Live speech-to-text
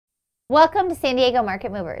Welcome to San Diego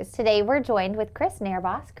Market Movers. Today we're joined with Chris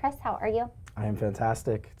Nehrbas. Chris, how are you? I am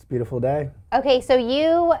fantastic. It's a beautiful day. Okay, so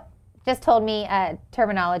you just told me a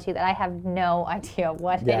terminology that I have no idea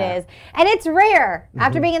what it is. And it's rare.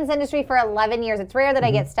 After being in this industry for 11 years, it's rare that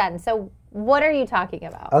I get stunned. So what are you talking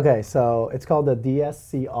about? Okay, so it's called the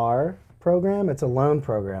DSCR program. It's a loan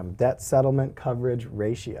program, debt settlement coverage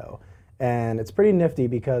ratio. And it's pretty nifty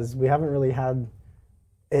because we haven't really had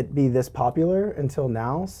it be this popular until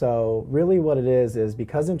now. So really what it is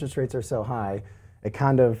because interest rates are so high, it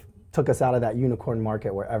kind of took us out of that unicorn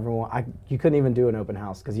market where you couldn't even do an open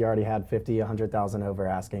house because you already had 50, 100,000 over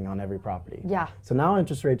asking on every property. Yeah. So now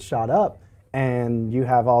interest rates shot up and you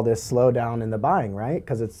have all this slowdown in the buying, right?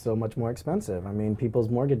 Because it's so much more expensive. I mean, people's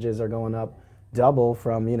mortgages are going up double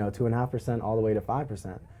from 2.5% all the way to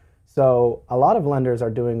 5%. So a lot of lenders are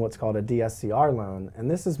doing what's called a DSCR loan, and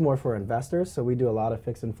this is more for investors, so we do a lot of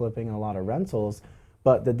fix and flipping and a lot of rentals,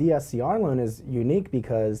 but the DSCR loan is unique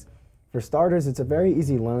because for starters, it's a very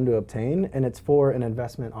easy loan to obtain, and it's for an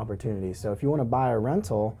investment opportunity. So if you want to buy a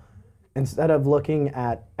rental, instead of looking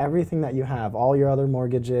at everything that you have, all your other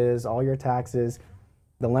mortgages, all your taxes,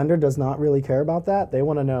 the lender does not really care about that. They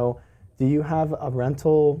want to know, do you have a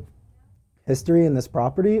rental history in this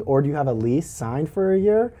property, or do you have a lease signed for a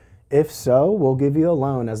year? If so, we'll give you a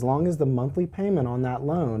loan as long as the monthly payment on that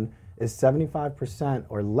loan is 75%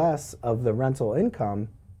 or less of the rental income,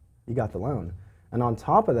 you got the loan. And on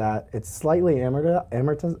top of that, it's slightly amortized.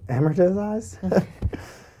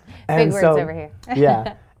 Big words over here.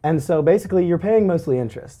 Yeah. And so basically you're paying mostly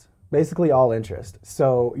interest, basically all interest.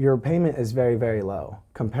 So your payment is very, very low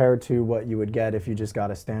compared to what you would get if you just got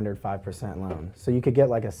a standard 5% loan. So you could get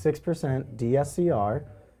like a 6% DSCR,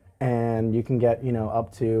 and you can get,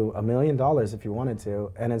 up to $1 million if you wanted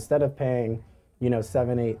to. And instead of paying,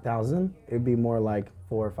 7,000, 8,000, it'd be more like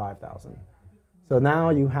 4,000 or 5,000. So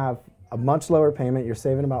now you have a much lower payment. You're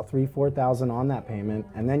saving about 3,000, 4,000 on that payment.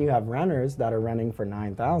 And then you have renters that are renting for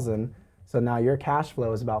 9,000. So now your cash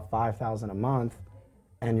flow is about 5,000 a month,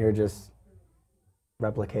 and you're just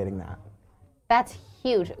replicating that. That's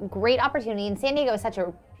huge. Great opportunity. And San Diego is such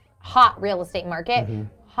a hot real estate market,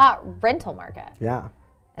 hot rental market. Yeah.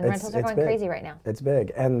 And rentals are going crazy right now. It's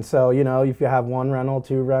big. And so, if you have one rental,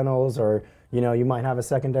 two rentals, or, you might have a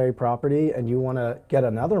secondary property and you want to get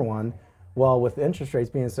another one, well, with interest rates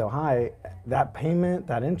being so high, that payment,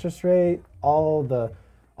 that interest rate, all the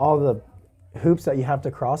hoops that you have to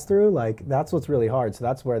cross through, that's what's really hard. So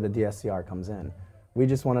that's where the DSCR comes in. We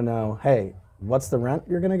just want to know, hey, what's the rent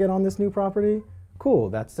you're going to get on this new property? Cool,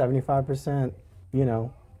 that's 75%,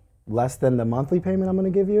 less than the monthly payment I'm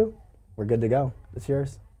going to give you. We're good to go. It's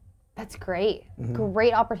yours. That's great.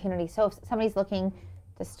 Great opportunity. So if somebody's looking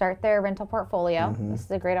to start their rental portfolio, this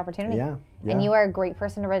is a great opportunity. Yeah. And you are a great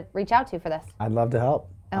person to reach out to for this. I'd love to help.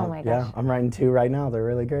 Oh my gosh. Yeah, I'm writing 2 right now. They're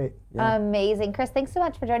really great. Yeah. Amazing. Chris, thanks so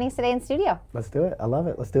much for joining us today in studio. Let's do it. I love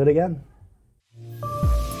it. Let's do it again.